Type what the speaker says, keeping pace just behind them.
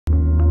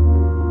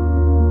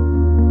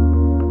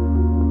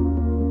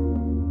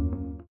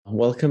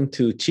Welcome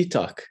to Chi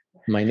Talk.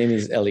 My name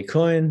is Eli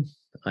Cohen.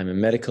 I'm a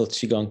medical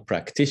Qigong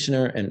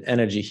practitioner and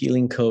energy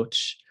healing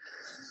coach.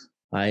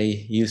 I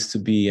used to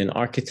be an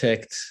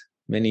architect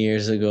many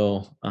years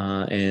ago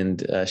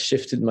and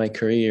shifted my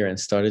career and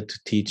started to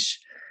teach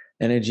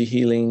energy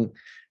healing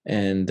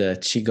and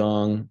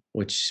Qigong,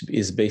 which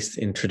is based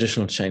in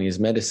traditional Chinese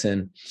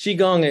medicine.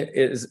 Qigong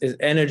is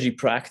energy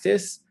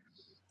practice.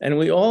 And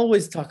we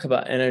always talk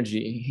about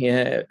energy.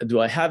 Yeah, do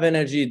I have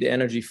energy? The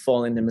energy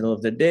fall in the middle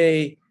of the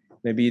day.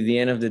 Maybe at the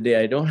end of the day,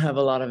 I don't have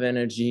a lot of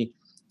energy.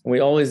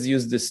 We always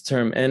use this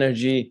term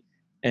energy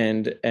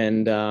and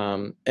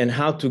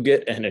how to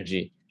get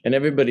energy. And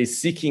everybody's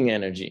seeking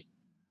energy.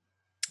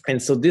 And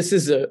so this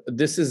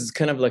is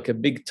kind of like a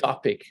big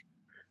topic.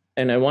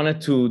 And I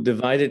wanted to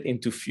divide it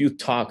into few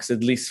talks,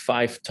 at least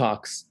 5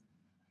 talks,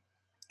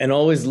 and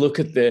always look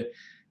at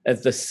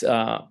this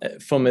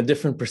from a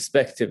different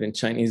perspective in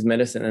Chinese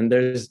medicine. And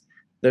there's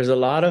a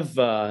lot of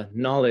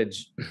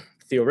knowledge,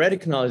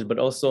 theoretic knowledge, but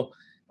also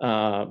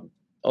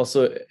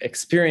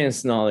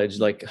experience knowledge,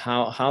 like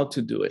how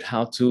to do it,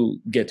 how to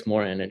get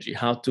more energy,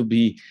 how to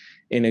be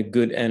in a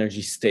good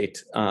energy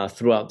state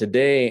throughout the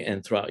day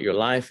and throughout your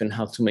life, and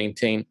how to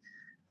maintain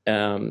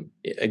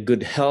a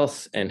good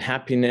health and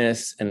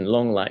happiness and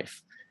long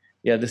life.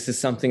 Yeah, this is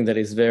something that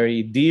is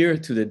very dear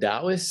to the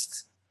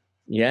Taoists.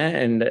 Yeah,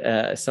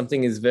 and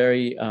something is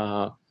very,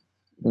 an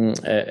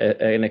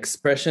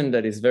expression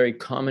that is very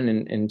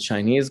common in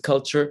Chinese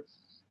culture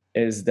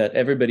is that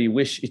everybody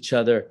wish each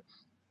other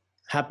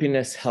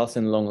happiness, health,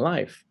 and long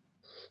life.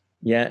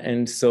 Yeah,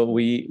 and so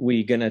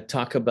we're gonna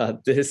talk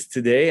about this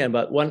today,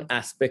 about one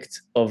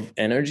aspect of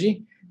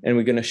energy, and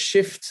we're gonna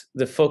shift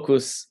the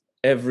focus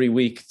every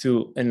week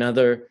to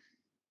another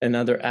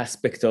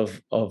aspect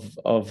of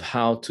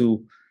how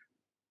to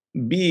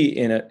be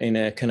in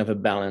a kind of a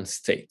balanced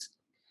state.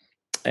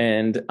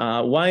 And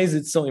why is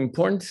it so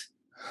important?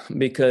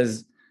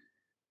 Because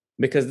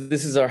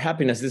this is our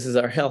happiness, this is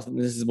our health, and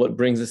this is what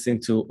brings us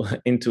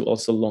into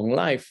also long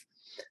life.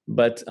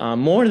 But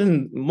more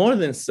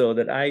than so,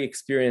 that I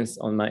experienced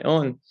on my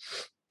own,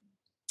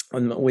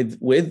 with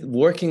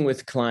working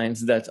with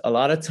clients, that a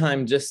lot of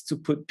time, just to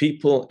put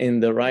people in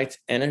the right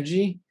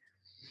energy,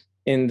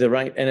 in the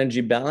right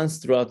energy balance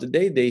throughout the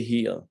day, they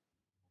heal.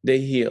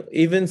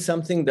 Even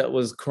something that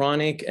was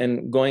chronic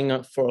and going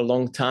on for a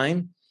long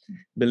time,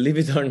 believe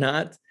it or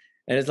not.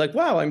 And it's like,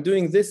 wow, I'm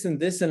doing this and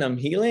this and I'm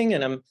healing,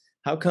 and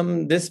how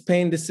come this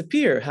pain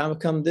disappear? How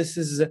come this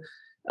is,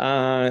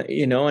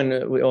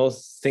 and we all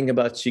think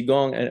about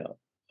Qigong and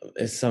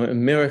it's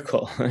some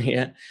miracle.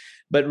 Yeah.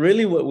 But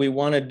really what we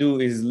want to do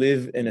is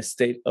live in a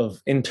state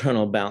of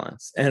internal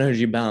balance,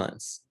 energy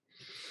balance.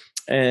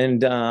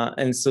 And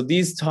so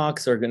these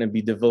talks are going to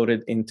be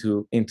devoted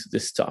into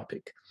this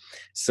topic.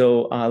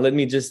 So let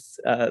me just,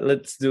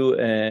 let's do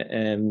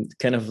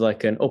kind of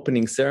like an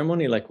opening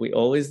ceremony like we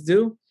always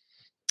do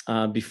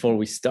before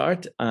we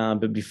start.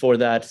 But before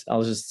that,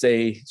 I'll just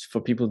say, for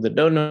people that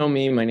don't know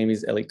me, my name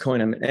is Eli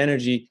Cohen. I'm an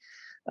energy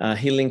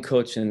healing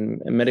coach and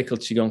medical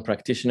Qigong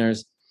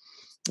practitioners.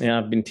 And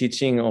I've been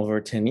teaching over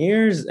 10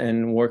 years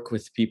and work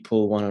with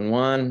people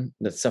one-on-one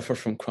that suffer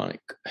from chronic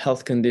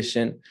health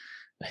condition,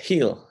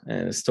 heal.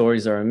 And the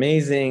stories are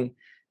amazing,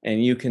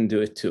 and you can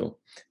do it too.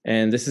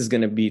 And this is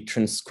going to be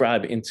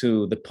transcribed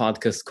into the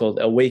podcast called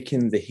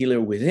Awaken the Healer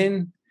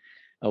Within,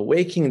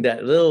 awakening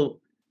that little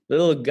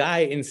guy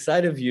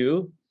inside of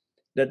you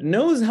that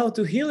knows how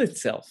to heal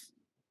itself.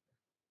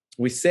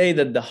 We say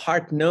that the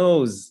heart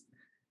knows.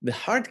 The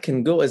heart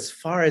can go as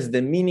far as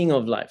the meaning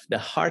of life. The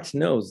heart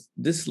knows.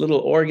 This little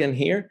organ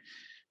here,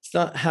 it's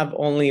not have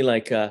only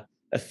like a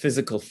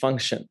physical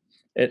function.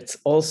 It's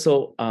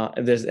also,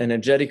 there's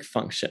energetic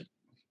function.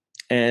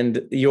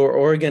 And your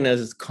organ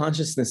as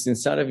consciousness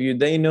inside of you,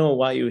 they know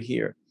why you're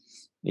here.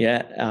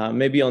 Yeah,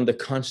 maybe on the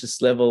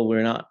conscious level,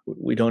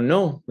 we don't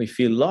know. We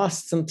feel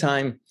lost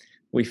sometimes.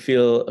 We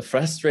feel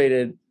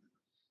frustrated,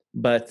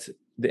 but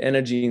the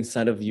energy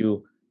inside of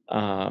you,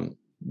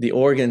 the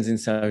organs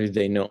inside of you,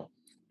 they know.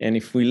 And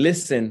if we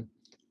listen,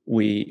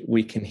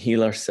 we can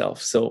heal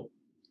ourselves. So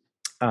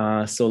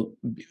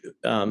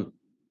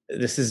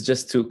this is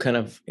just to kind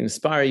of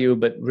inspire you,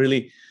 but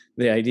really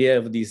the idea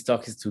of these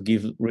talks is to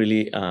give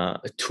really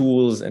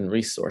tools and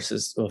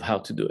resources of how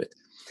to do it.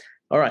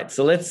 All right,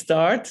 so let's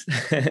start.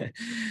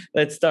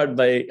 Let's start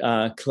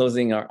by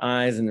closing our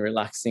eyes and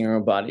relaxing our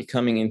body,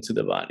 coming into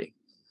the body.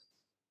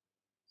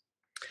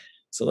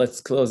 So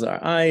let's close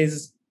our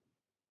eyes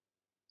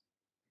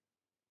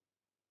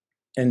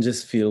and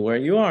just feel where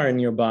you are in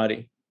your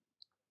body.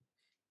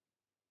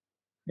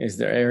 Is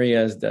there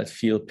areas that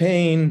feel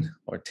pain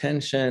or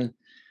tension?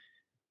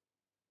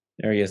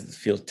 Areas that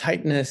feel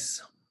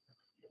tightness?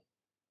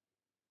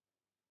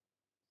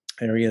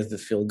 Areas that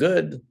feel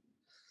good?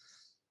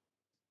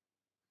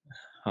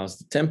 How's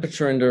the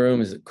temperature in the room?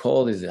 Is it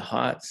cold? Is it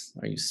hot?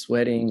 Are you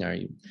sweating? Are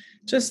you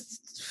just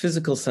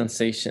physical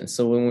sensations?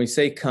 So when we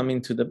say come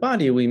into the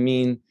body, we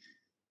mean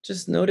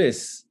just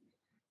notice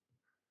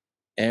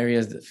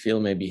areas that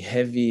feel maybe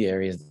heavy,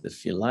 areas that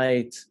feel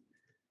light.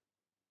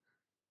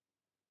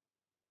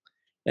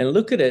 and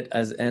look at it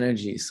as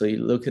energy. So you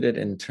look at it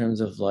in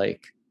terms of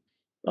like,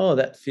 oh,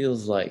 that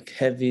feels like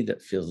heavy,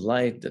 that feels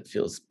light, that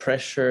feels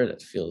pressure,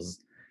 that feels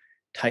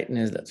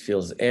tightness, that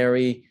feels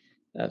airy,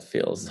 that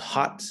feels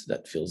hot,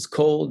 that feels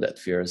cold, that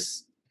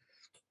feels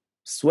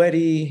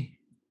sweaty.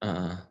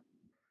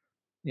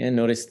 Yeah,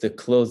 notice the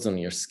clothes on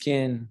your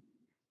skin.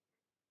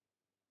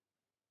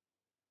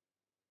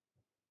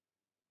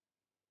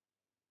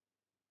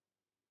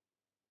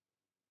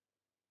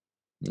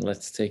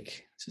 Let's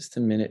take just a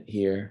minute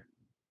here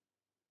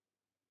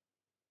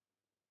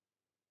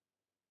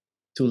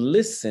to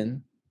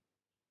listen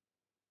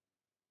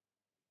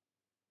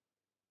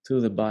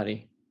to the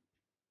body.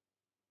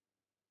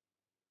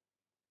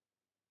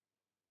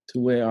 To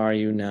where are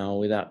you now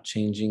without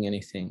changing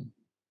anything?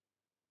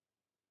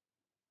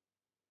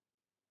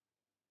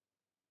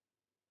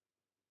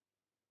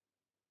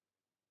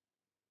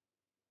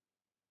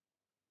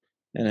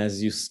 And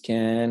as you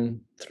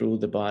scan through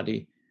the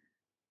body,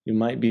 you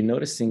might be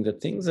noticing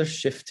that things are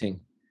shifting.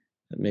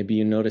 That maybe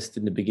you noticed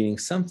in the beginning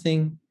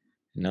something,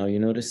 and now you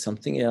notice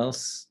something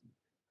else,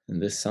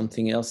 and this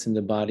something else in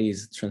the body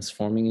is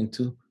transforming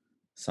into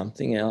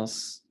something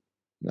else.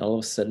 And all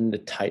of a sudden, the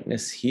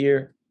tightness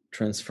here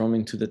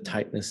transforming to the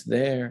tightness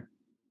there.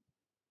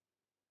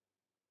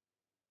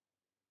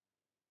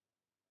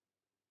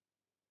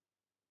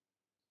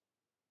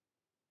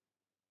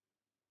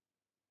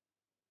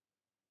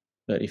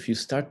 But if you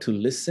start to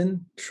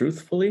listen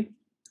truthfully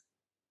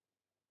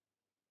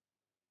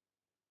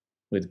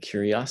with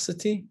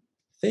curiosity,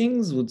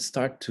 things would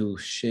start to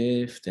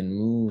shift and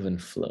move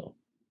and flow.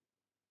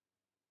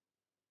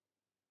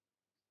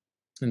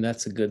 And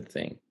that's a good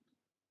thing.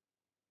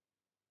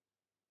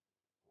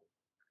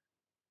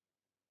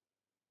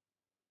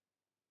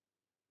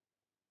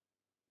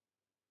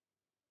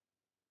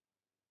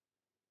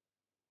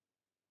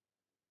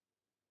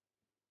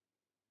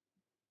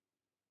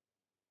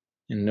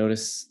 And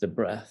notice the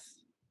breath.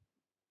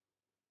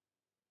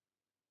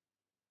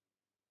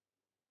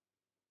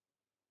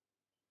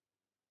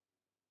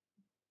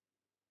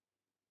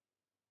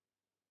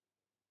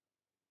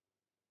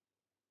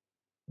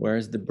 Where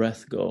does the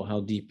breath go?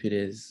 How deep it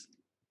is?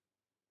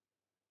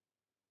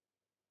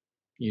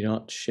 You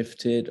don't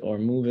shift it or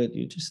move it.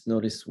 You just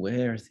notice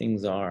where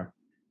things are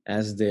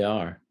as they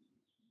are.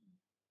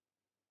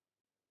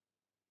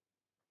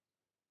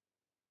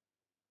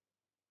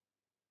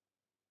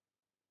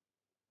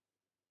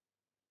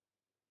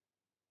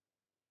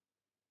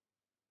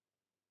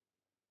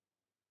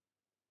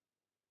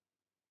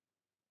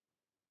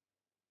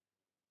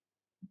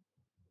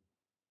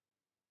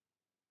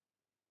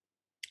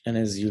 And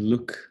as you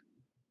look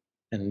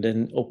and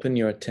then open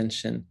your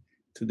attention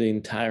to the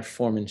entire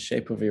form and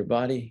shape of your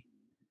body,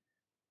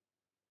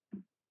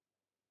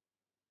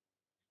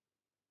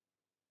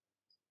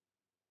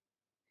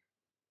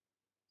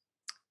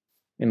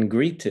 and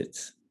greet it,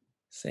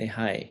 say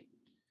hi,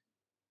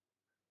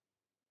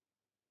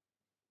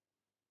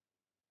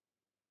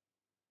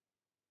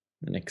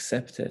 and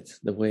accept it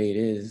the way it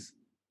is,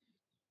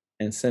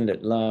 and send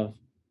it love.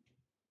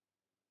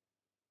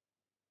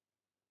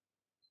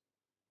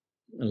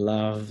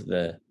 Love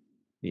the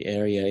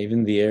area,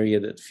 even the area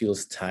that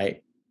feels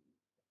tight.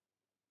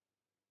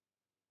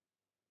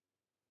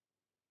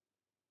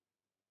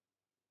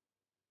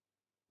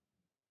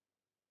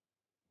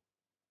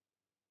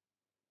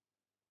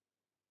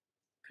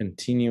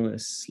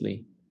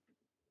 Continuously.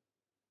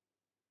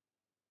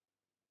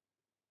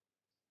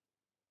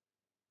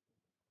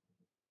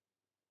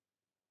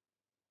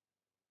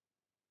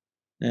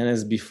 And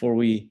as before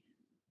we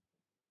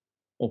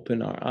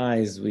open our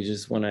eyes, we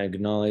just want to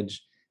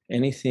acknowledge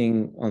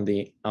anything on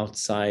the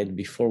outside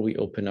before we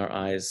open our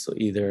eyes. So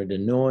either the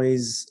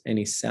noise,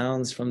 any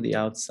sounds from the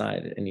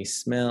outside, any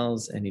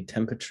smells, any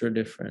temperature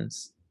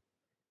difference.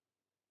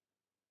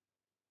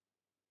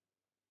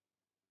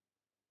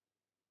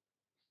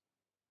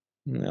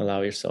 And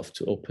allow yourself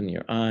to open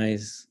your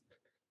eyes.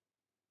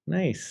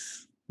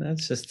 Nice.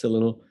 That's just a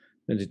little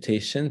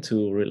meditation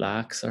to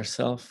relax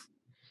ourselves,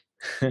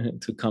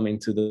 to come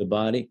into the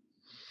body.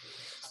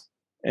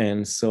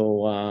 And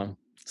so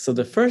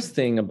the first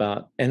thing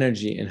about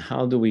energy and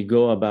how do we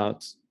go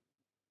about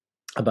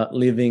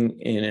living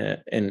in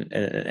an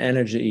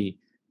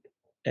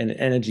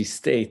energy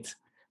state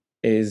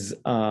is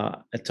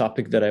a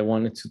topic that I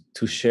wanted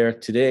to share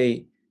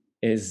today.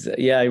 Is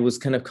yeah, I was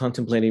kind of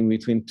contemplating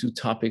between two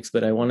topics,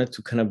 but I wanted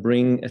to kind of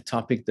bring a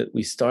topic that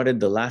we started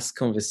the last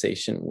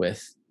conversation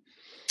with.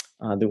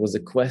 There was a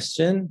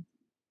question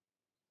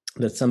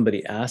that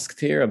somebody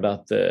asked here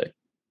about the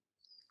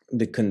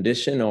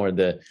condition or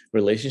the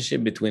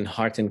relationship between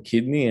heart and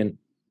kidney,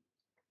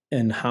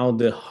 and how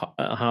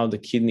the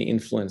kidney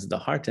influenced the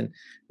heart, and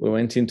we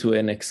went into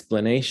an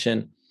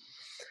explanation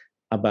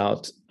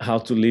about how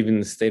to live in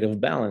a state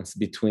of balance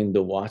between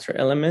the water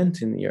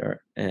element in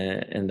your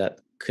and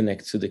that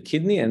connects to the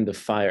kidney, and the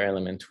fire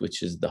element,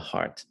 which is the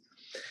heart.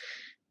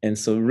 And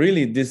so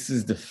really this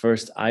is the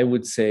first, I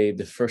would say,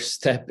 the first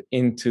step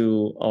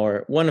into,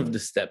 or one of the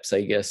steps,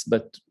 I guess,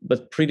 but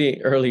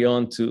pretty early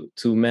on to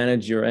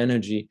manage your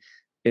energy,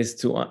 is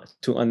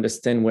to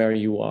understand where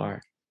you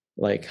are.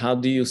 Like, how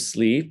do you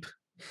sleep?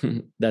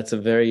 That's a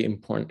very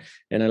important,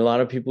 and a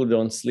lot of people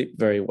don't sleep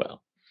very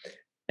well.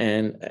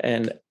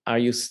 And are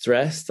you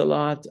stressed a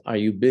lot? Are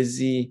you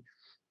busy?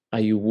 Are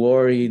you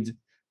worried?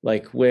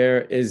 Like,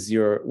 where's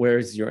your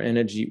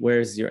energy?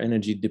 Where's your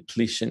energy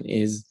depletion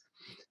is?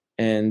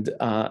 And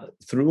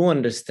through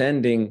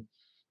understanding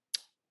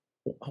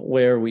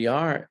where we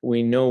are,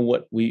 we know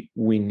what we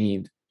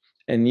need.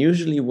 And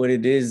usually what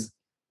it is,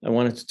 I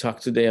wanted to talk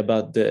today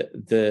about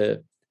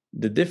the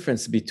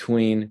difference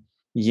between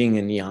yin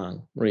and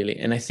yang, really.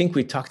 And I think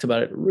we talked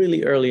about it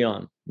really early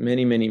on,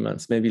 many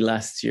months, maybe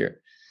last year.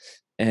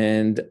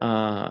 And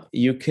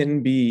you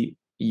can be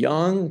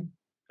yang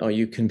or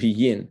you can be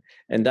yin.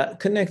 And that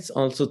connects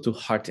also to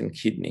heart and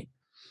kidney.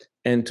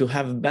 And to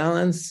have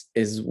balance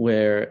is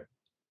where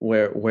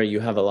you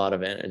have a lot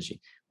of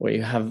energy, where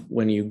you have,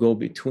 when you go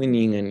between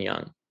yin and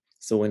yang.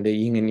 So when the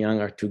yin and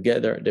yang are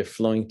together, they're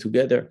flowing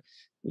together,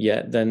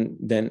 yeah, then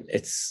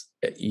it's,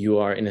 you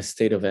are in a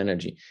state of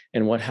energy.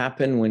 And what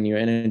happened when your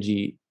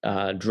energy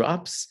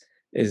drops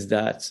is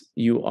that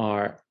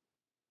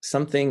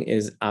something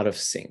is out of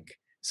sync.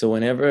 So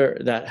whenever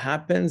that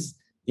happens,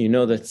 you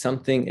know that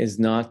something is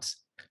not,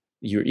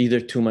 you're either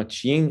too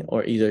much yin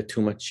or either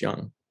too much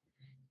yang.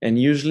 And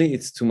usually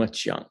it's too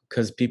much yang,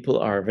 because people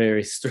are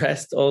very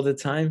stressed all the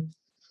time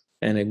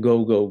and a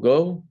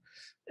go,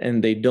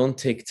 and they don't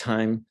take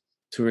time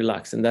to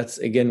relax. And that's,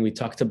 again, we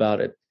talked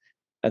about it,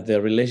 at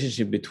the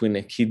relationship between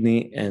the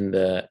kidney and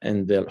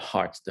the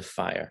heart, the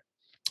fire.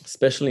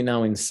 Especially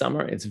now in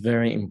summer, it's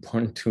very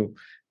important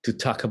to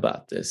talk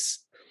about this.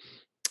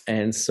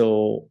 And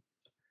so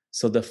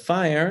the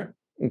fire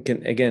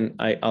can, again,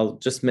 I'll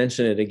just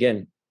mention it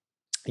again.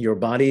 Your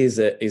body is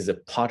a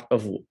pot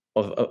of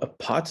a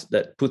pot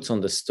that puts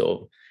on the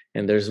stove,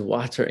 and there's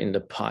water in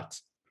the pot,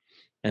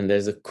 and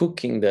there's a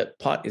cooking, the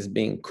pot is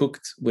being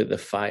cooked with the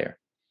fire.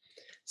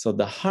 So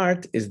the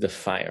heart is the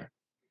fire.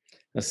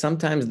 Now,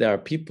 sometimes there are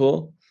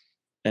people,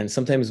 and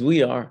sometimes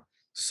we are,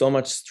 so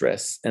much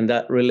stress, and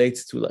that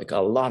relates to like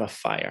a lot of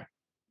fire.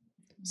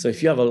 So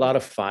if you have a lot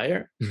of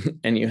fire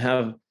and you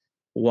have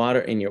water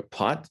in your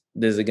pot,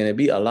 there's going to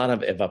be a lot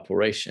of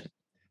evaporation,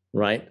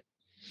 right?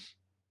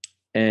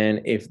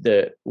 And if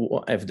the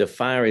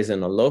fire is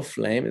in a low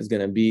flame, it's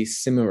going to be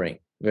simmering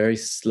very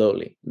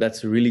slowly.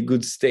 That's a really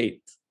good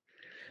state.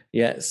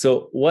 Yeah.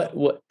 So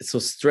so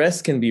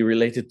stress can be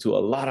related to a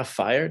lot of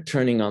fire,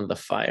 turning on the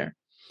fire.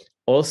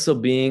 Also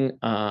being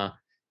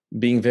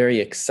very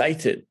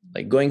excited,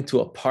 like going to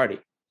a party.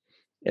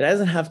 It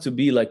doesn't have to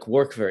be like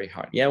work very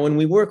hard. Yeah, when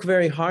we work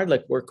very hard,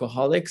 like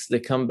workaholics, they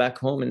come back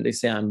home and they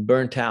say, I'm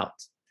burnt out.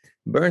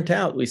 Burnt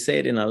out, we say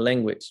it in our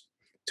language.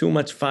 Too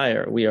much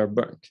fire, we are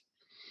burnt.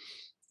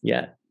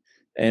 Yeah.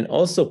 And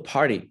also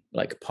party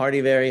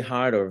very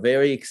hard or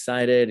very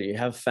excited. You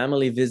have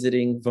family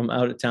visiting from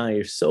out of town.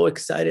 You're so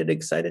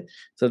excited.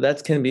 So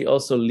that can be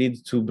also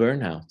lead to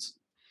burnout.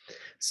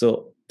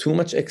 So too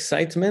much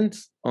excitement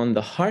on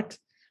the heart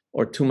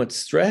or too much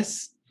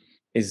stress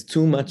is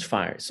too much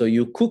fire. So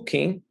you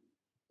cooking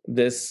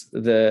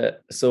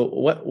so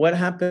what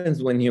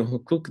happens when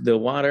you cook the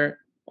water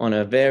on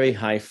a very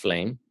high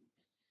flame?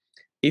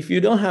 If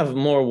you don't have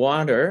more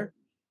water,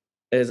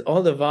 is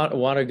all the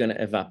water going to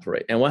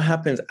evaporate? And what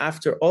happens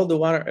after all the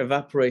water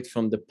evaporates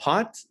from the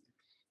pot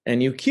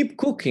and you keep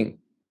cooking?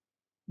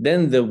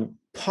 Then the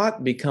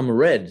pot become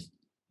red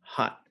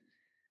hot,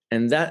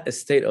 and that is a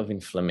state of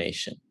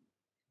inflammation.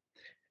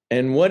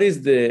 And what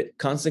is the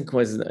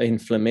consequence of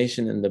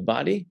inflammation in the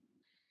body?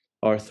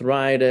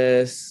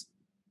 Arthritis,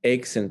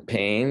 aches and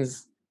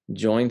pains,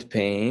 joint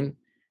pain,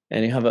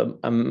 and you have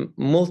a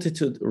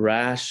multitude,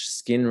 rash,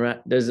 skin rash.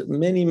 There's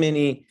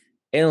many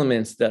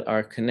ailments that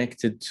are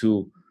connected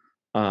to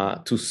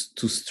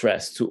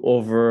stress, to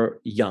over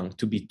yang,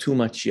 to be too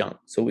much yang.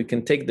 So we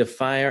can take the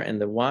fire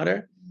and the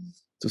water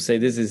to say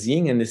this is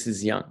yin and this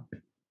is yang.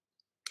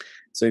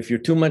 So if you're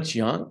too much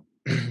yang,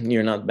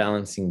 you're not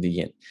balancing the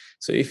yin.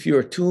 So if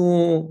you're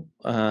too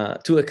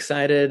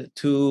excited,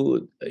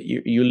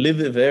 you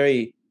live a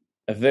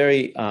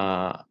very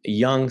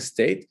young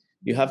state,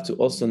 you have to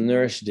also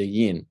nourish the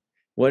yin.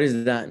 What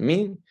does that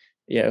mean?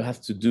 Yeah, you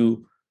have to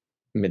do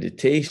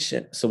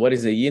meditation. So what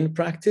is a yin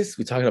practice?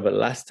 We talked about it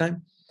last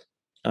time.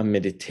 A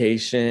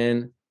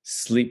meditation,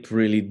 sleep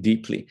really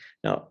deeply.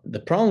 Now, the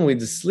problem with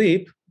the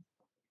sleep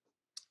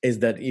is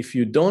that if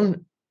you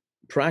don't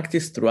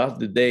practice throughout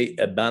the day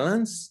a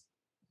balance,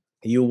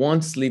 you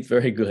won't sleep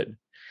very good.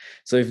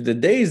 So if the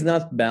day is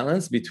not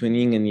balanced between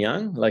yin and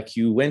yang, like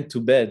you went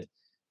to bed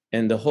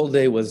and the whole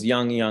day was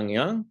yang,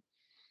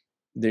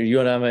 there you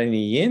don't have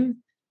any yin,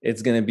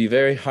 it's going to be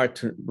very hard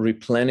to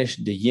replenish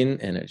the yin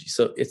energy.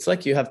 So it's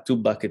like you have two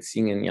buckets,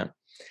 yin and yang.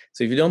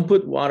 So if you don't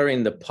put water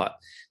in the pot,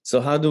 so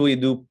how do we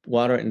do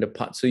water in the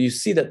pot? So you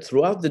see that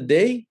throughout the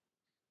day,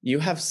 you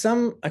have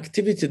some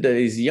activity that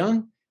is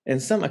yang and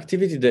some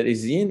activity that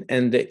is yin.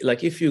 And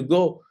like if you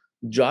go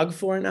jog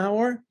for an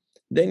hour,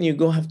 then you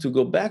have to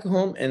go back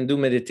home and do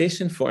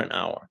meditation for an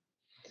hour.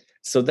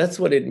 So that's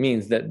what it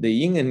means, that the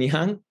yin and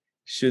yang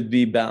should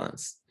be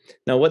balanced.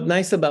 Now, what's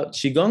nice about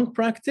Qigong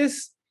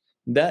practice,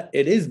 that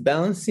it is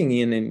balancing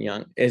yin and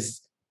yang,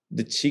 is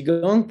the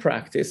Qigong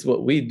practice,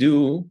 what we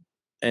do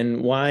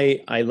and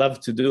why I love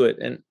to do it.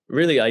 And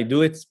really, I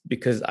do it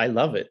because I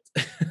love it.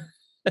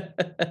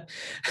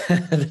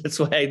 That's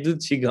why I do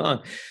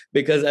Qigong,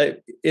 because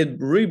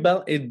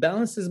it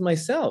balances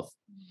myself.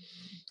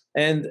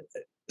 And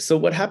so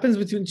what happens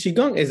between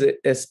Qigong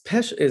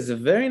is a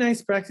very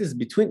nice practice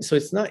between, so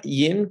it's not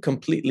yin,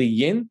 completely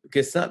yin,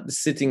 because it's not the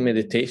sitting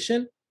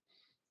meditation,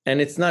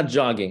 and it's not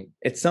jogging.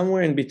 It's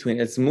somewhere in between.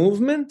 It's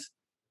movement,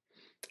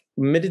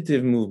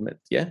 meditative movement.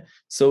 Yeah.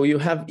 So you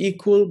have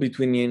equal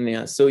between yin and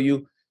yang. So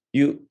you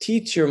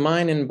teach your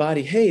mind and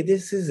body, hey,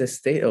 this is a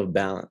state of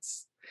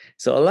balance.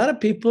 So a lot of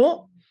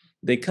people,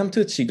 they come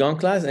to a Qigong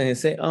class and they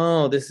say,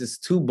 oh, this is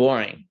too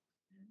boring.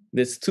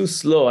 It's too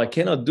slow. I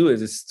cannot do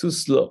it. It's too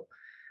slow.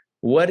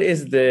 What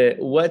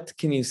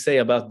can you say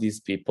about these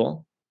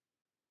people?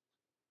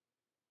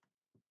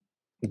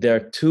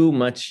 They're too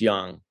much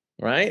young,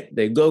 right?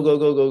 They go, go,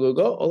 go, go, go,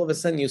 go. All of a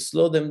sudden you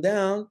slow them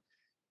down.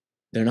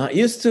 They're not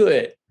used to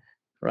it,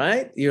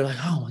 right? You're like,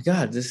 oh my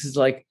God, this is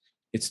like,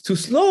 it's too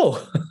slow.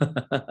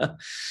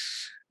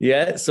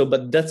 Yeah. So,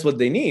 but that's what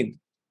they need.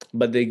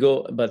 But they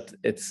go, but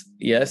it's,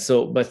 yeah.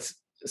 So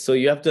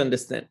you have to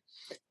understand.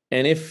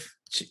 And if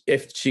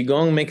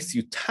Qigong makes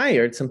you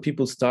tired, some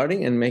people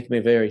starting and make me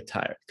very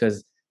tired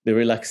because the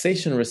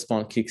relaxation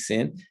response kicks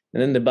in,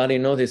 and then the body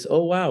notices,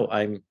 oh wow,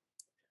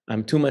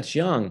 I'm too much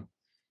young.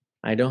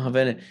 I don't have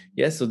any.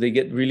 Yeah, so they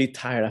get really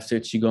tired after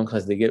Qigong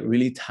class. They get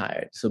really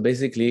tired. So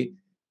basically,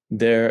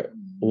 they're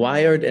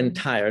wired and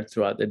tired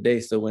throughout the day.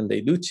 So when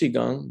they do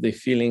Qigong, they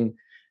feeling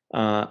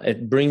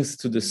it brings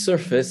to the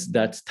surface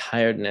that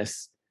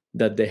tiredness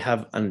that they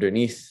have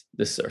underneath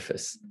the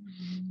surface.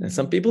 And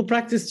some people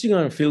practice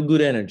Qigong and feel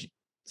good energy.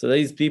 So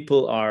these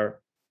people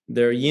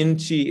their yin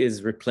qi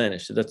is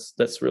replenished.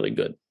 That's really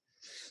good.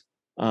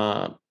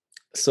 So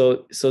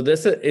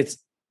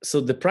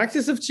the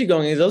practice of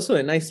Qigong is also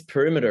a nice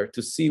perimeter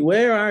to see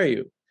where are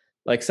you.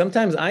 Like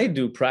sometimes I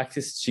do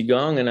practice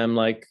Qigong and I'm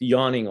like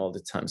yawning all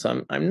the time.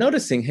 So I'm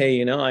noticing,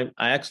 hey, I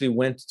actually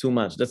went too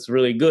much. That's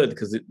really good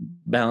because it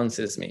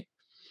balances me.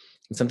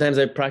 And sometimes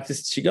I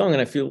practice Qigong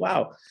and I feel,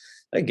 wow,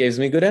 that gives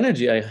me good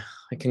energy. I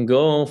can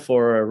go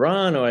for a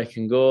run or I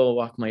can go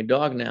walk my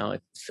dog now.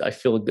 I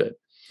feel good.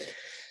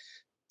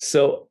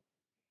 So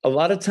a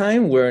lot of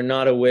time we're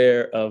not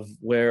aware of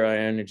where our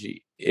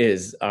energy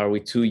is. Are we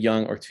too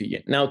young or too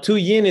yin? Now, too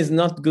yin is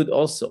not good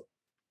also.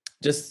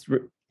 Just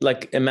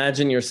like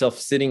imagine yourself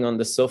sitting on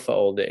the sofa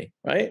all day,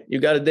 right? You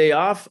got a day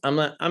off. I'm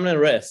gonna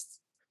rest.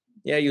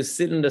 Yeah, you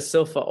sit on the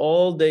sofa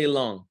all day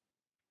long.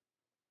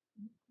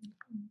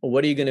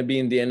 What are you gonna be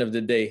in the end of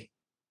the day?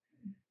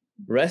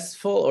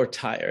 Restful or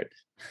tired?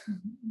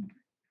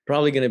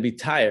 Probably gonna be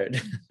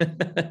tired.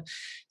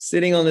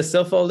 Sitting on the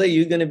sofa all day,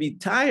 you're gonna be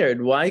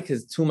tired. Why?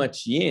 Because too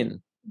much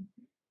yin.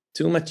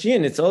 Too much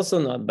yin. It's also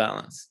not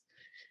balanced.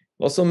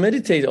 Also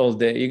meditate all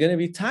day. You're gonna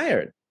be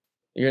tired.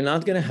 You're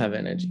not going to have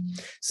energy.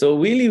 So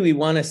really, we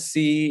want to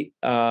see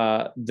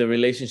the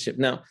relationship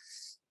now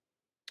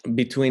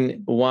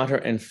between water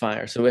and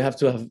fire. So we have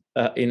to have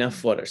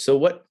enough water. So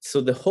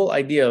the whole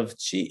idea of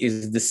qi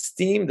is the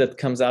steam that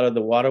comes out of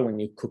the water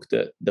when you cook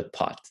the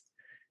pot.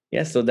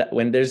 Yeah. So that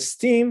when there's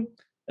steam,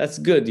 that's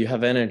good. You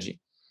have energy.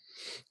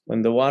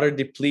 When the water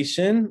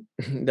depletion,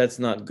 that's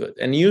not good.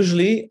 And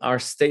usually our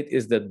state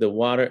is that the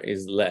water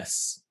is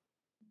less.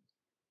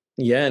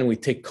 Yeah. And we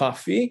take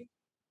coffee.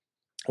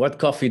 What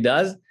coffee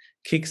does,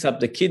 kicks up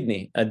the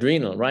kidney,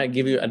 adrenal, right?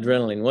 Give you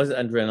adrenaline. What's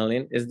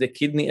adrenaline? Is the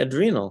kidney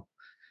adrenal.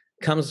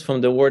 Comes from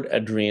the word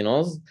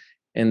adrenals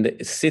and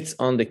it sits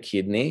on the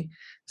kidney.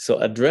 So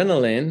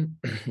adrenaline,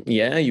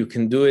 yeah, you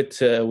can do it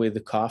with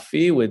the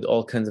coffee, with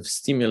all kinds of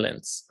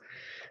stimulants.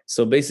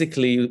 So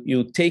basically,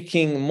 you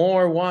taking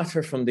more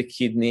water from the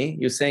kidney,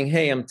 you're saying,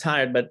 hey, I'm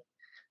tired, but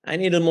I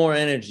need more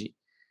energy.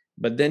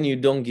 But then you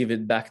don't give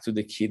it back to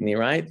the kidney,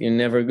 right? You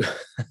never go.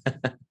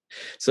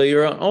 So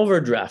you're on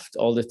overdraft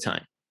all the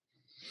time.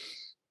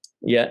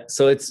 Yeah,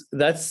 so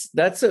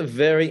that's a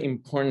very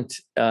important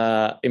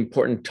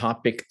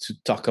topic to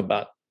talk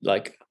about.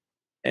 Like,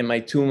 am I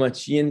too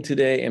much yin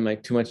today? Am I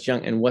too much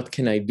yang? And what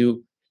can I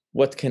do?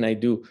 What can I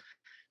do?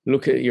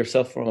 Look at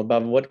yourself from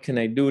above. What can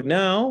I do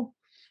now?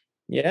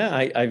 Yeah,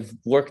 I've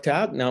worked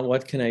out. Now,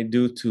 what can I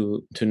do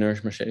to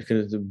nourish myself? You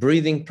can do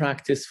breathing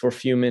practice for a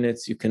few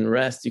minutes. You can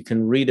rest. You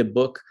can read a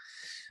book.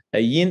 A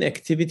yin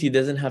activity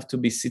doesn't have to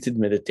be seated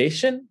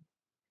meditation.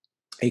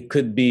 It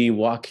could be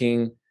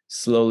walking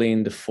slowly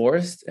in the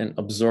forest and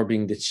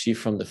absorbing the qi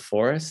from the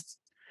forest.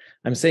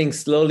 I'm saying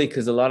slowly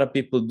because a lot of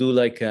people do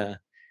like a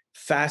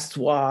fast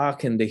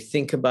walk and they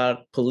think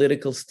about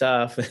political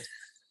stuff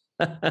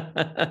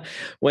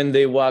when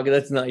they walk.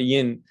 That's not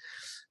yin.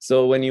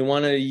 So when you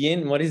want to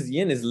yin, what is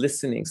yin is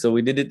listening. So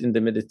we did it in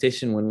the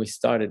meditation when we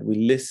started. We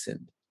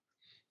listened.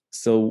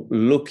 So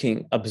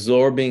looking,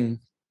 absorbing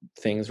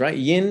things, right?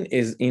 Yin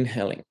is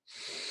inhaling.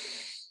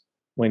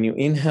 When you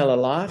inhale a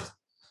lot,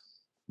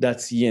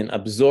 that's yin,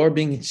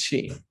 absorbing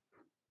qi.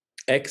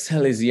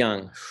 Exhale is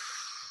yang.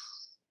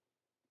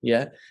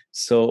 Yeah.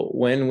 So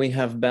when we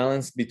have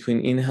balance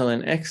between inhale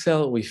and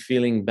exhale, we're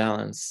feeling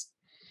balance.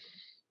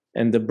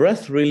 And the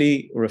breath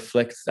really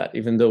reflects that,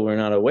 even though we're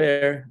not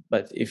aware.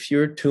 But if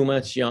you're too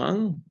much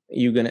yang,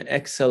 you're going to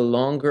exhale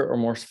longer or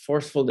more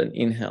forceful than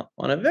inhale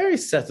on a very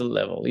settled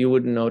level. You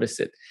wouldn't notice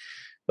it.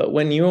 But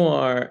when you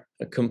are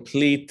a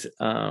complete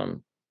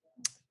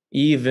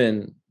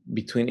even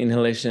between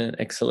inhalation and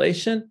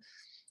exhalation,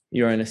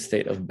 you're in a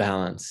state of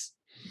balance.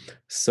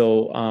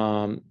 So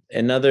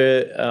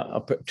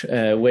another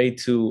way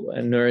to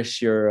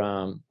nourish your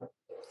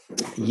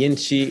yin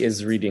qi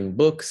is reading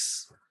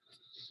books.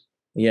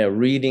 Yeah,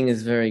 reading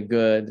is very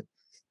good.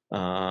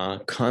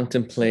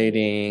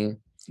 Contemplating,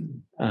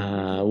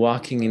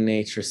 walking in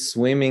nature,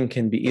 swimming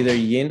can be either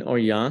yin or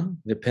yang.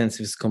 Depends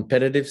if it's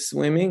competitive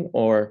swimming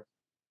or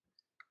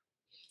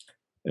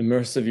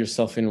immersive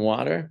yourself in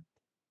water.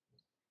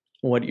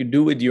 What you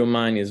do with your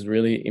mind is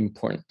really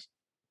important.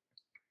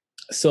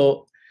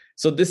 So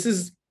this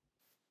is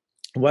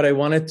what I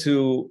wanted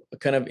to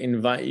kind of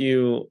invite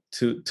you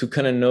to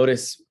kind of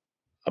notice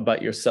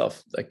about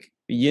yourself, like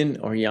yin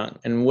or yang,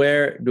 and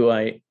what do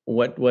I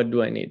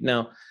need?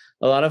 Now,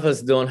 a lot of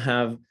us don't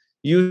have,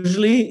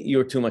 usually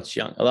you're too much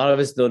yang. A lot of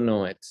us don't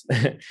know it.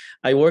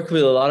 I work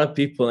with a lot of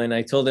people and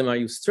I told them, are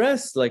you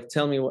stressed? Like,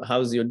 tell me,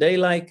 how's your day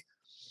like?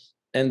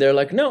 And they're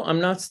like, no, I'm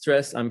not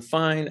stressed. I'm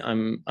fine.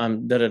 I'm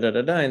da da da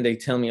da da. And they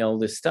tell me all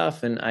this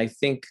stuff. And I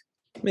think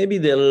maybe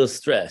they're a little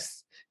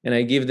stressed. And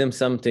I give them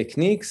some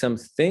techniques, some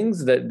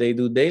things that they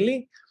do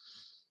daily,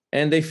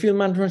 and they feel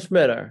much, much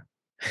better.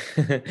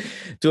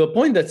 To a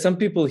point that some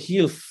people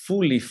heal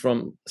fully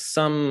from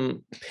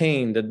some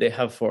pain that they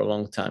have for a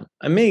long time.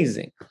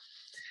 Amazing.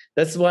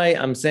 That's why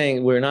I'm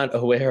saying we're not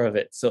aware of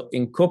it. So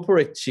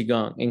incorporate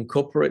Qigong,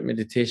 incorporate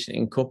meditation,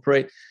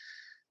 incorporate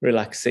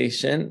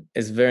relaxation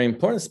is very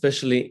important,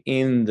 especially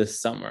in the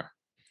summer.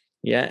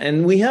 Yeah.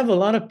 And we have a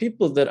lot of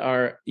people that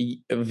are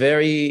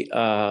very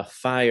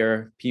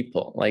fire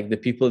people, like the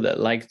people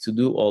that like to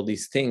do all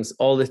these things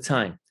all the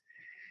time.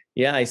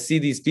 Yeah, I see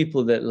these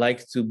people that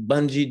like to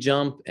bungee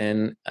jump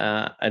and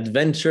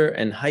adventure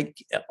and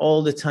hike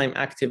all the time,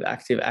 active,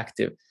 active,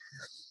 active.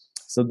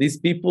 So these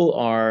people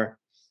are,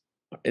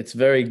 it's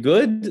very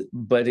good,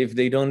 but if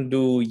they don't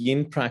do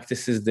yin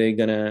practices, they're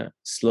gonna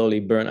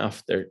slowly burn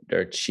off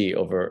their chi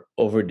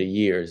over the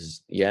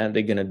years. Yeah,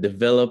 they're gonna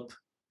develop.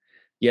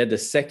 Yeah, the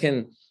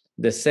second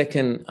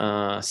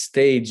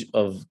stage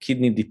of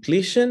kidney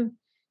depletion,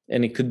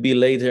 and it could be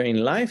later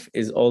in life,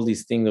 is all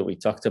these things that we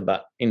talked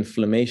about,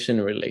 inflammation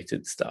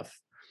related stuff.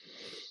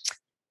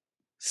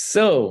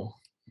 So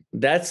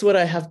that's what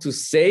I have to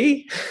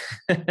say.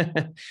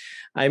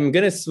 I'm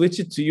gonna switch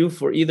it to you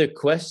for either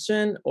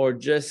question or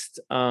just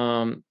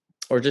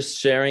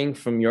sharing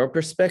from your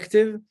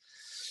perspective.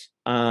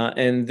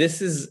 And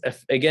this is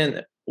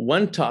again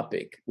one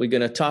topic. We're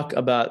gonna talk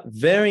about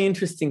very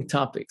interesting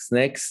topics.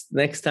 Next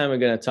time we're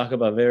gonna talk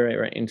about very,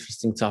 very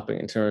interesting topic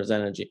in terms of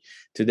energy.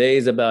 Today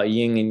is about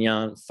yin and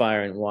yang,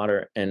 fire and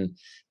water, and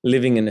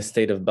living in a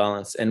state of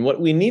balance. And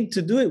what we need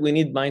to do it, we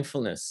need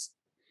mindfulness.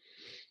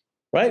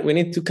 Right? We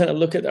need to kind of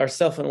look at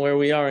ourselves and where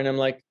we are. And I'm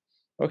like,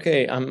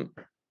 okay,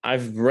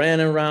 I've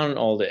ran around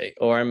all day,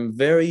 or I'm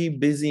very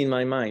busy in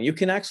my mind. You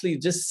can actually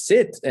just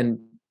sit and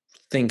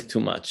think too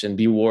much and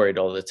be worried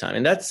all the time.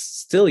 And that's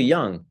still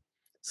young.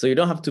 So you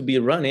don't have to be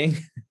running.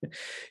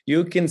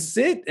 You can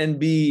sit and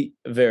be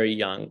very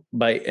young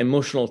by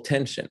emotional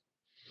tension.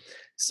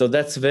 So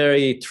that's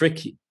very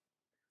tricky.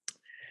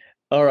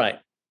 All right.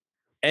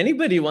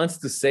 Anybody wants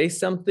to say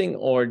something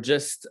or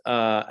just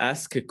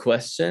ask a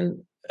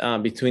question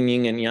between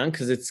yin and yang?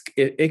 Because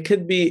it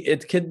could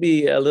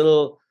be a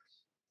little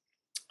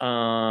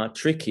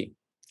tricky,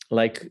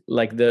 like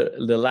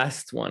the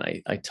last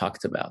one I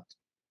talked about.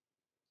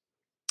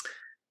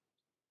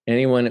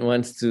 Anyone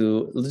wants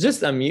to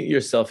just unmute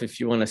yourself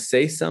if you want to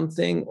say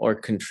something or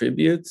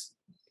contribute?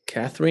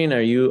 Catherine,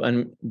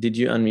 did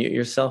you unmute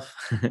yourself?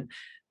 Do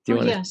you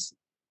want yes. To,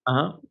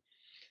 uh-huh.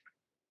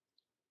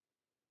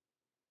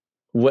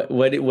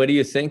 What do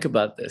you think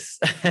about this?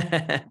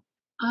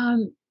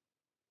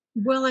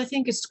 Well, I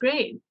think it's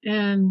great.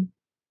 And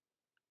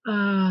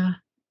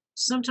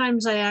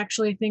sometimes I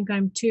actually think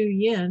I'm too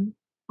yin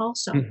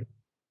also.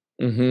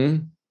 Mm-hmm.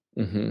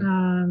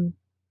 Mm-hmm.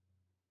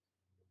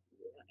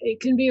 It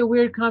can be a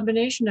weird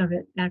combination of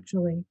it,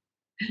 actually.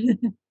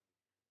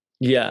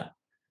 Yeah.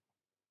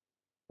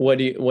 What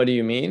do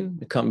you mean?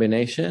 The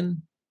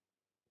combination?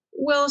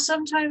 Well,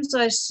 sometimes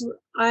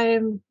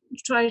I'm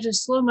trying to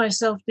slow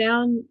myself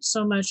down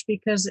so much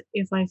because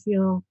if I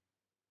feel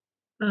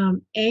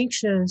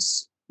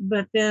anxious,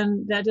 but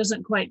then that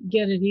doesn't quite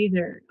get it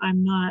either.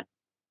 I'm not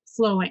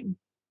flowing.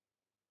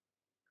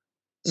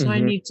 So I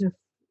Mm-hmm. need to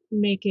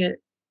make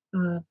it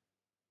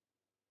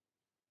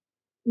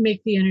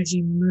make the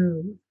energy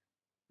move.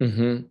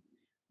 Mm-hmm.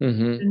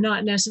 Mm-hmm. And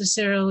not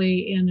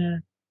necessarily in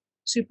a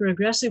super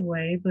aggressive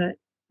way, but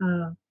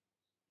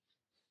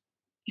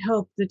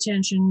help the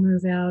tension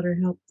move out or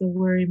help the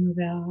worry move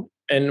out.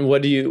 And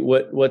what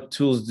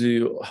tools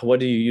what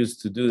do you use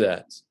to do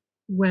that?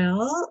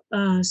 Well,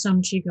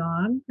 some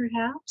qigong,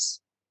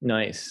 perhaps.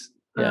 Nice.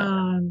 Yeah.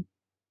 Um,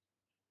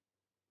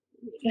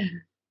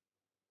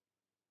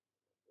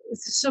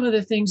 some of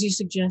the things you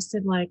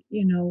suggested, like,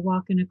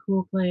 walk in a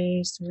cool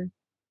place or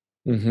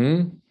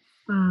Mm-hmm.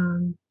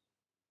 um,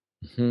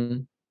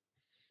 Mm-hmm.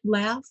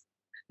 laugh.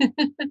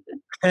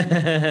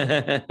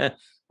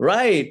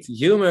 Right.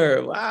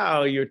 Humor.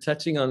 Wow. You're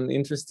touching on an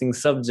interesting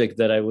subject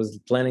that I was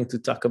planning to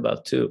talk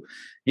about too.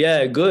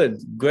 Yeah.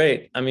 Good.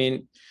 Great. I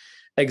mean,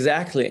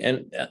 exactly.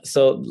 And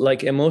so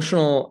like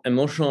emotional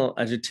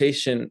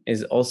agitation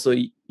is also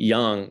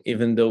young,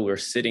 even though we're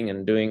sitting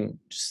and doing,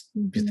 just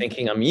Mhm.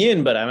 thinking I'm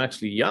yin, but I'm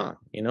actually young,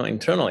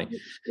 internally.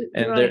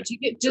 And Right. there,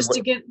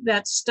 To get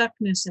that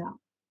stuckness out.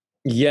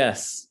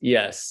 yes,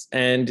 yes.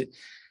 And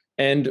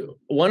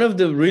one of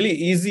the really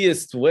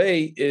easiest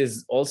way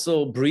is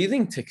also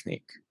breathing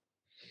technique.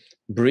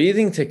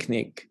 Breathing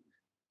technique,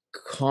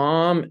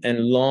 calm and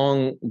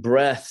long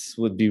breaths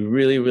would be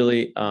really,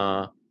 really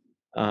uh,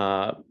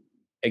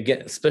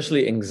 again,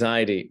 especially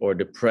anxiety or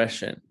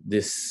depression,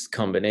 this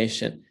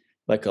combination,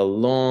 like a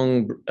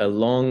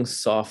long,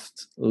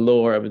 soft,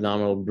 lower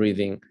abdominal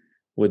breathing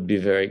would be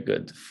very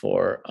good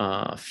for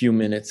a few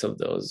minutes of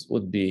those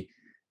would be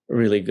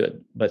really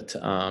good. But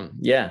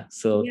yeah,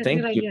 so Yeah, good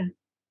thank you. idea.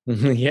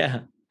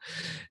 Yeah.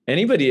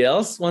 Anybody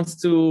else wants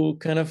to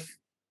kind of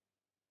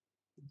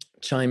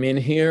chime in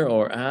here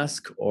or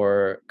ask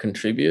or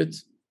contribute?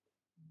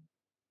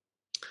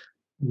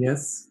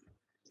 Yes.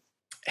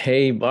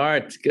 Hey,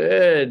 Bart,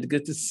 good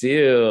to see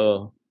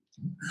you.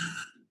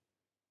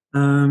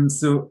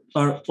 So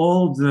are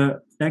all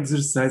the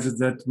exercises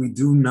that we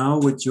do now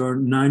with your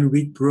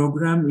 9-week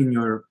program in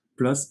your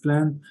plus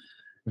plan,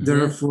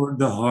 they're Mhm. for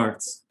the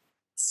heart.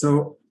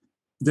 So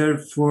they're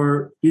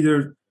for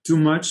either too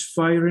much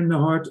fire in the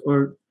heart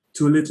or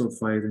too little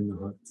fire in the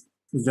heart.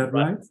 Is that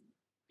Right. right? Okay.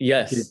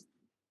 Yes.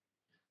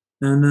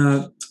 And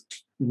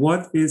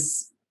what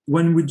is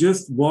when we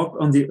just walk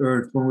on the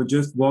earth, when we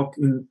just walk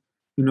in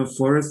a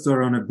forest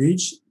or on a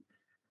beach,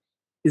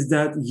 is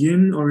that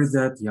yin or is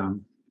that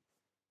yang?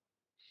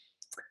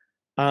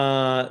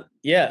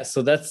 Yeah,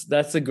 so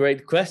that's a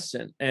great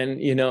question. And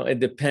it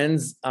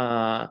depends.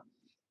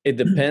 It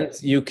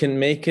depends. You can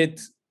make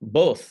it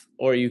both,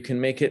 or you can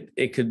make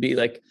it could be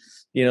like,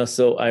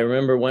 so I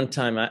remember one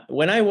time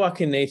when I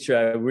walk in nature,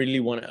 I really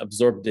want to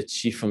absorb the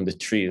chi from the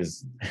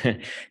trees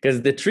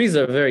because the trees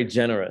are very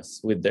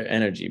generous with their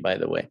energy, by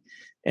the way.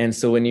 And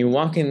so when you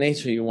walk in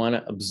nature, you want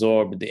to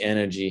absorb the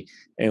energy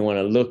and you want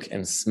to look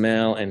and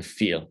smell and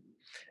feel.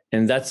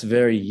 And that's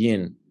very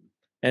yin,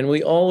 and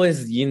we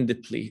always yin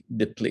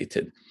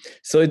depleted.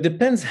 So it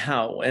depends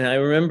how. And I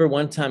remember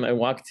one time I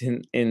walked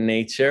in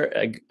nature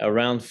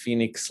around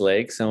Phoenix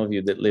Lake. Some of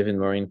you that live in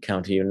Marin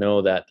County, you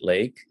know that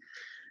lake.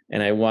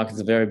 And I walked, it's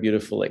a very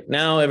beautiful lake.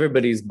 Now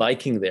everybody's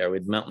biking there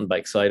with mountain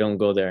bikes, so I don't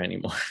go there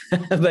anymore.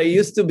 But it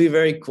used to be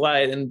very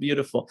quiet and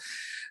beautiful,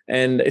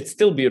 and it's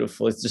still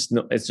beautiful. It's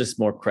just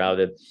more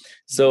crowded.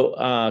 So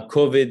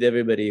COVID,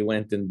 everybody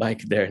went and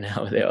biked there.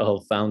 Now they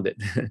all found it.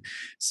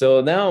 So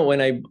now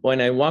when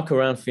I walk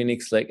around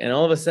Phoenix Lake, and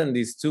all of a sudden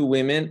these two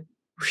women,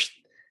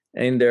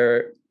 and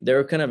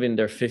they're kind of in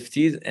their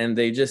 50s, and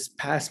they just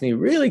passed me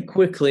really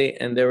quickly,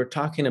 and they were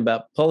talking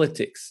about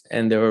politics,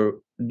 and they were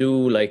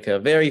do like a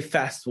very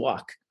fast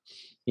walk.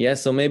 Yeah,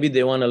 so maybe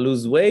they want to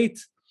lose weight,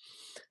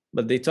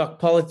 but they talk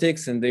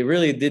politics, and they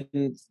really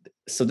didn't.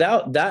 So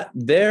that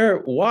their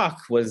walk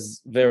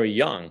was very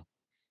young.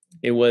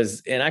 It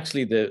was, and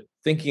actually the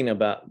thinking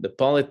about the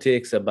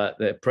politics, about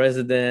the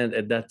president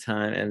at that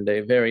time, and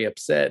they're very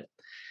upset.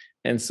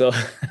 And so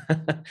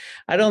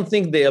I don't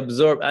think they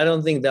absorbed, I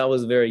don't think that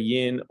was very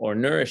yin or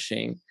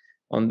nourishing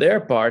on their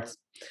part.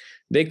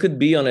 They could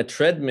be on a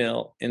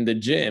treadmill in the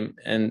gym,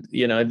 and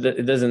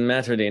it doesn't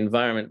matter, the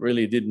environment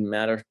really didn't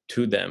matter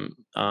to them.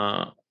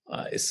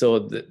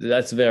 So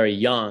that's very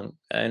young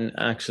and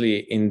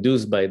actually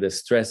induced by the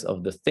stress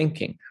of the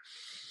thinking.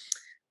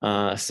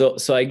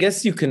 So I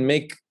guess you can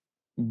make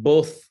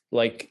both,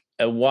 like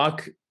a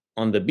walk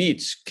on the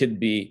beach could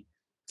be,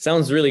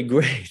 sounds really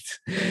great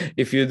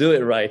if you do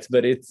it right,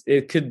 but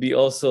it could be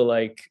also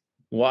like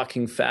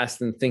walking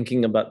fast and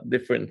thinking about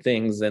different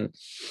things, and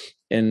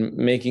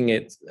making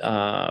it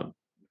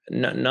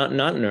not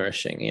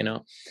nourishing,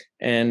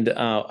 and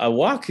a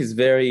walk is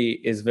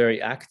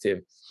very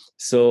active.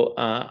 So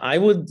I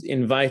would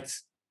invite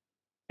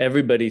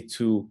everybody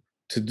to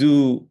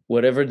do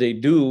whatever they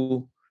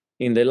do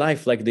in their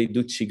life like they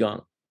do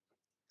qigong.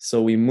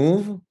 So we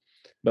move,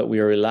 but we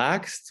are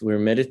relaxed, we're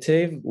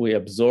meditative, we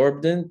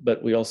absorb it,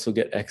 but we also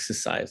get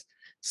exercise.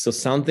 So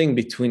something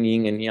between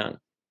yin and yang.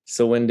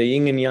 So when the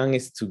yin and yang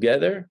is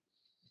together,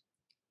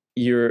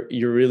 you're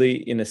really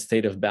in a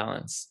state of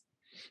balance.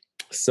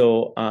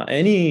 So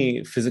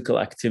any physical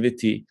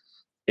activity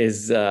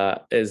has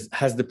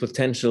the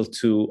potential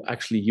to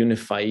actually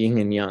unify yin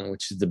and yang,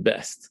 which is the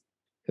best,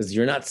 because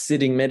you're not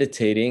sitting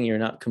meditating, you're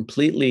not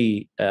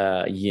completely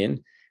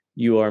yin,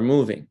 you are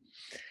moving,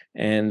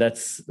 and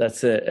that's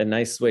a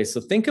nice way.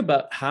 So think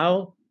about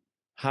how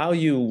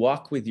you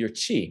walk with your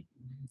chi.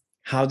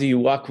 how do you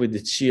walk with the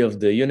chi of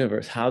the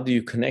universe? How do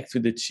you connect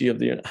with the chi of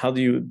the universe? How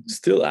do you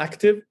still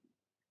active,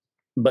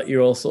 but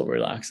you're also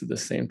relaxed at the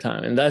same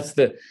time? And that's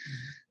the,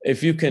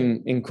 if you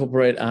can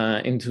incorporate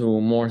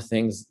into more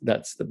things,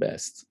 that's the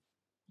best,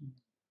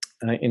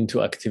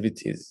 into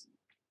activities.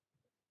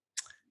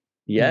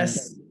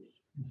 Yes.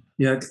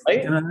 Yeah.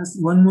 Right? Can I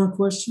ask one more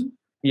question?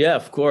 Yeah,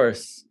 of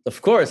course.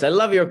 Of course. I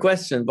love your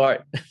question,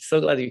 Bart. So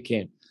glad you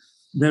came.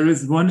 There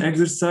is one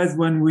exercise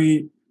when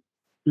we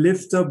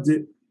lift up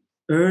the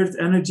earth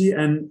energy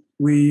and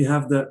we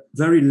have the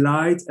very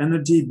light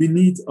energy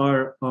beneath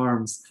our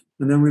arms.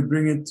 And then we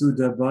bring it to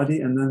the body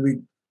and then we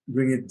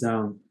bring it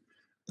down.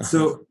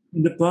 So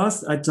in the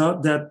past, I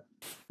thought that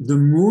the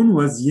moon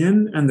was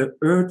yin and the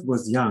earth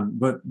was yang,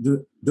 but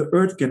the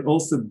earth can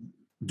also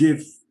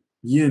give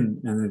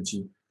yin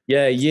energy.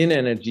 Yeah, yin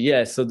energy.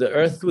 Yeah, so the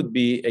earth would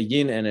be a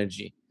yin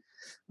energy.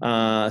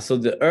 So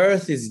the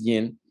earth is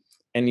yin,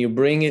 and you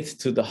bring it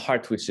to the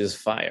heart, which is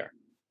fire.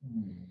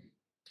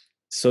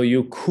 So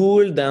you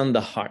cool down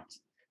the heart.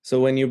 So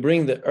when you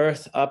bring the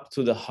earth up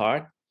to the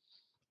heart,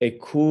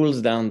 it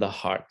cools down the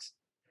heart.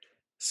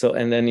 So,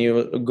 and then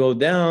you go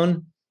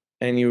down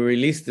and you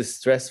release the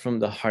stress from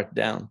the heart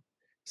down.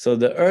 So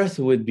the earth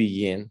would be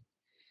yin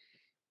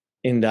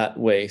in that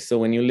way. So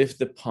when you lift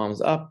the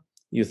palms up,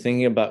 you're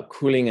thinking about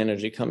cooling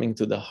energy coming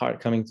to the heart,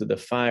 coming to the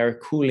fire,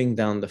 cooling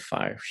down the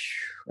fire,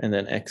 and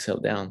then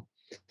exhale down.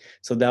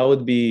 So that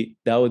would be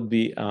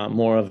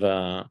more of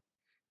a,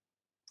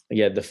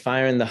 yeah, the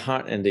fire in the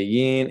heart, and the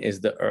yin is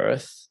the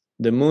earth.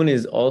 The moon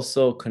is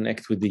also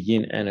connect with the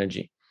yin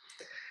energy.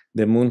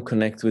 The moon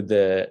connect with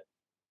the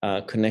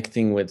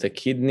connecting with the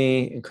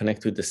kidney and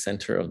connect with the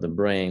center of the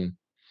brain.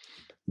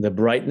 The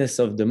brightness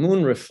of the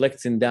moon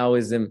reflects in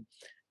Taoism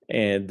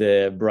and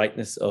the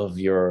brightness of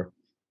your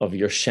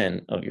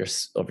shen, of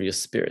your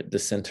spirit, the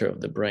center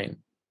of the brain.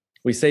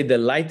 We say the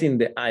light in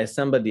the eye,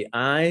 somebody's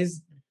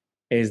eyes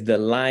is the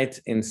light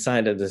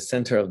inside of the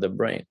center of the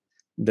brain.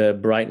 The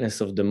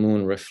brightness of the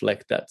moon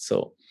reflect that.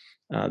 So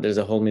there's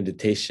a whole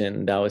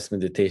meditation, Taoist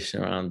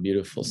meditation around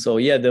beautiful. So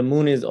yeah, the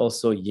moon is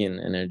also yin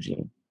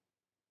energy.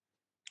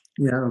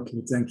 Yeah, okay,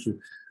 thank you.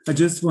 I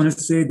just want to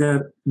say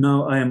that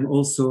now I am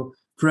also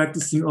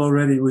practicing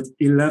already with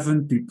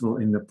 11 people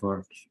in the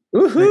park.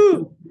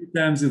 Woohoo! Like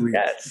 3 times a week.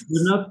 Yes.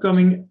 We're not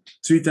coming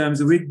 3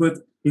 times a week, but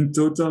in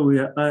total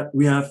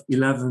we have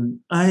 11.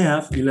 I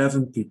have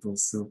 11 people,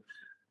 so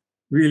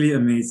really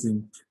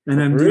amazing.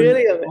 And I'm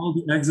Really doing all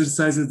the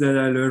exercises that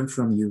I learned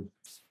from you.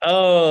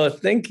 Oh,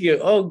 thank you.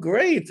 Oh,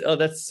 great. Oh,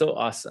 that's so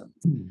awesome.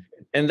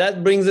 And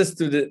that brings us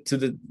to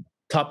the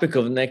topic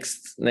of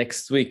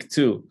next week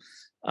too.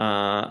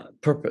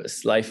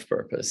 Purpose, life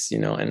purpose,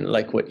 and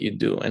like what you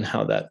do and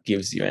how that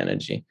gives you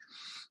energy.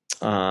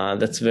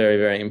 That's very,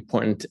 very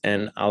important.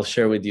 And I'll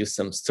share with you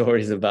some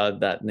stories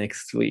about that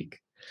next week.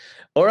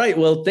 All right.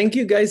 Well, thank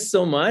you guys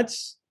so much.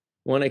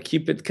 Want to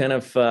keep it kind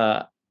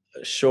of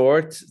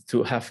short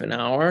to half an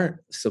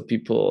hour so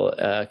people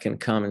can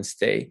come and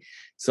stay.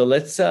 So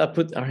let's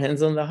put our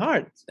hands on the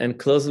heart and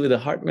close with a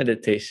heart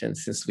meditation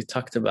since we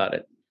talked about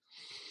it.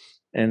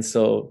 And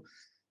so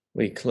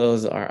we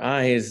close our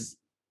eyes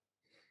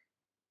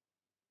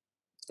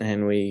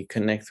and we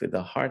connect with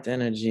the heart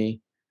energy,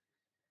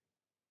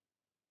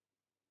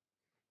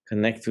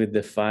 connect with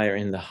the fire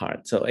in the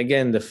heart. So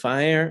again, the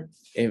fire,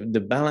 if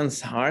the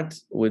balanced heart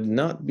would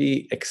not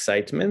be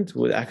excitement,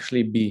 would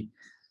actually be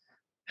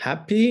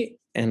happy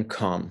and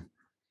calm.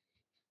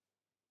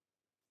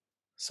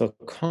 So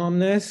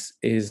calmness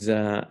is,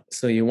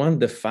 so you want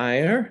the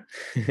fire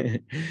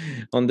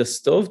on the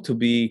stove to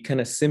be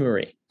kind of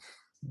simmering,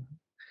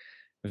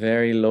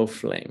 very low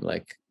flame,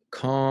 like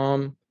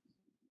calm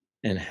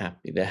and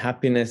happy. The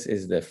happiness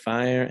is the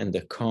fire and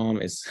the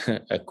calm is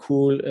a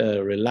cool,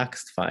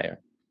 relaxed fire.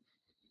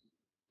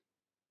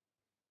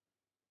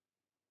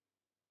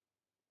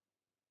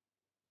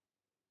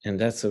 And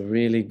that's a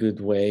really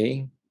good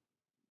way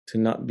to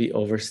not be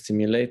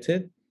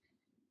overstimulated.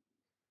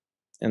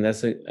 And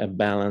that's a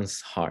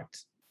balanced heart.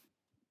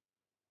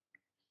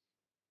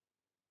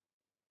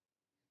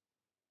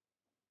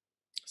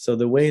 So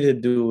the way to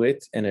do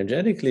it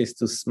energetically is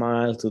to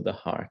smile to the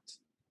heart.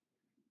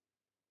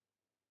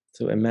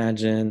 So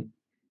imagine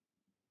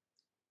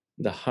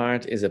the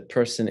heart is a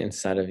person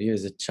inside of you,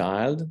 is a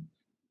child,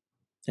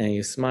 and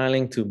you're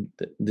smiling to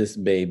this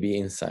baby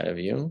inside of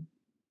you,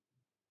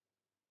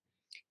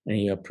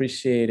 and you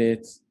appreciate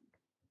it.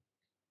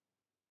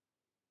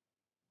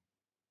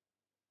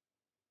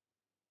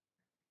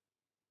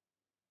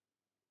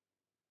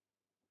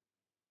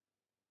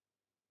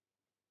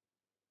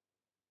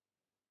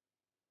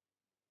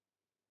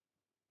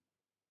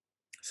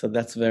 So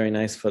that's very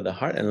nice for the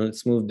heart. And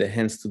let's move the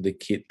hands to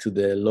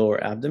the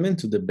lower abdomen,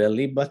 to the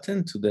belly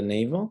button, to the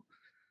navel.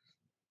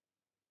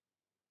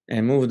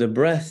 And move the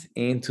breath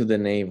into the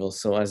navel.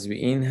 So as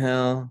we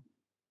inhale,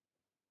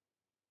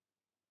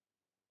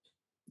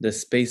 the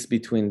space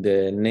between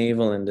the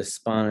navel and the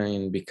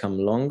spine become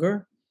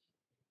longer.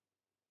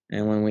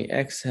 And when we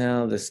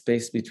exhale, the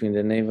space between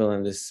the navel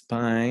and the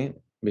spine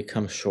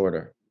becomes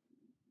shorter.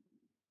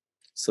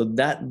 So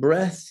that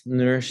breath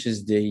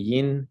nourishes the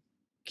yin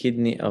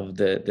kidney of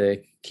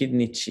the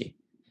kidney chi,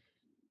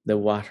 the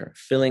water,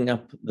 filling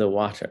up the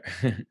water.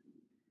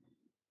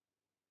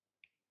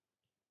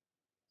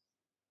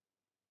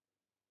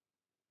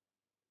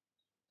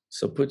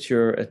 So put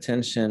your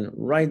attention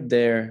right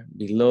there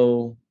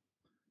below,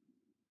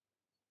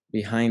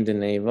 behind the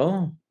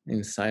navel,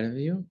 inside of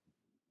you,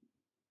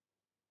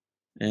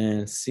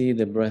 and see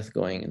the breath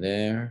going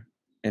there,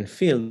 and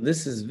feel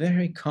this is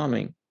very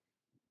calming.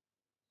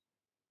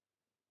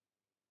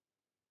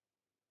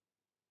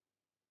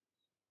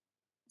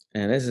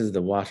 And this is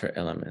the water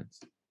element.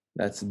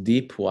 That's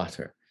deep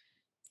water.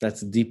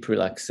 That's deep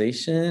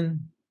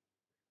relaxation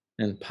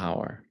and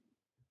power.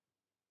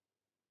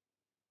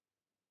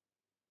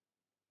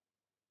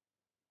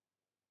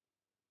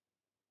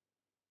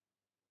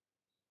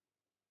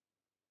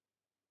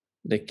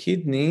 The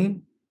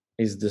kidney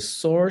is the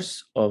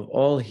source of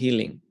all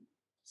healing.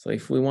 So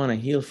if we want to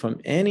heal from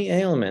any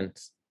ailment,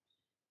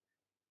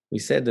 we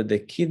said that the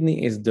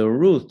kidney is the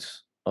root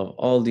of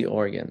all the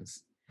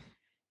organs.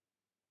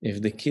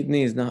 If the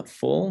kidney is not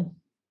full,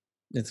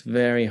 it's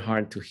very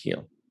hard to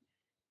heal.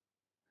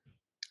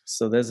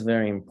 So that's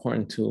very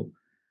important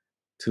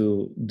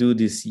to do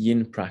these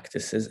yin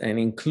practices, and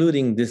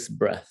including this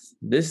breath.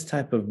 This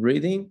type of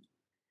breathing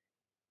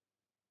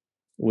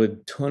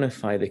would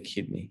tonify the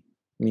kidney,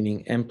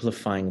 meaning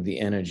amplifying the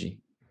energy.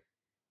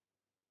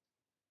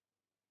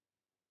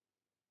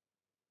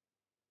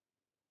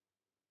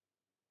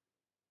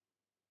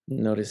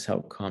 Notice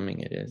how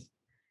calming it is.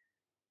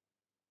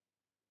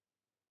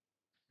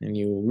 And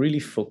you're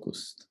really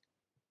focused.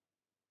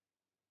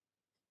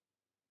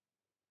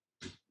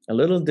 A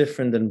little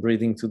different than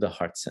breathing to the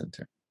heart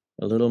center.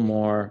 A little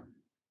more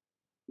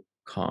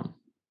calm,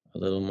 a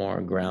little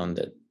more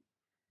grounded.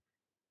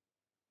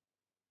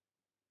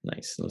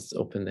 Nice. Let's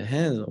open the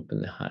hands,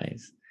 open the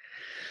eyes.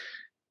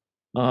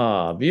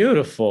 Ah,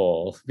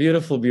 beautiful,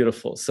 beautiful,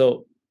 beautiful.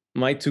 So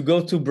my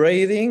to-go-to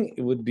breathing,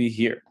 it would be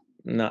here,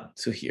 not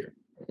to here,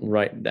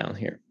 right down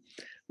here.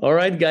 All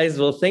right, guys.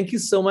 Well, thank you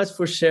so much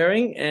for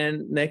sharing.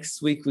 And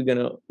next week, we're going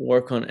to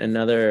work on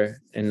another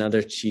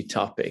chi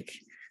topic.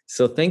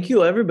 So thank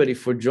you, everybody,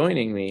 for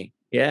joining me.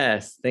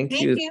 Yes, thank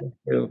you. Thank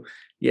you.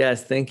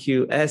 Yes, thank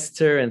you,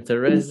 Esther and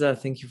Teresa.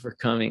 Thank you for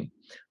coming.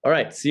 All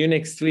right, see you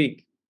next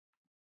week.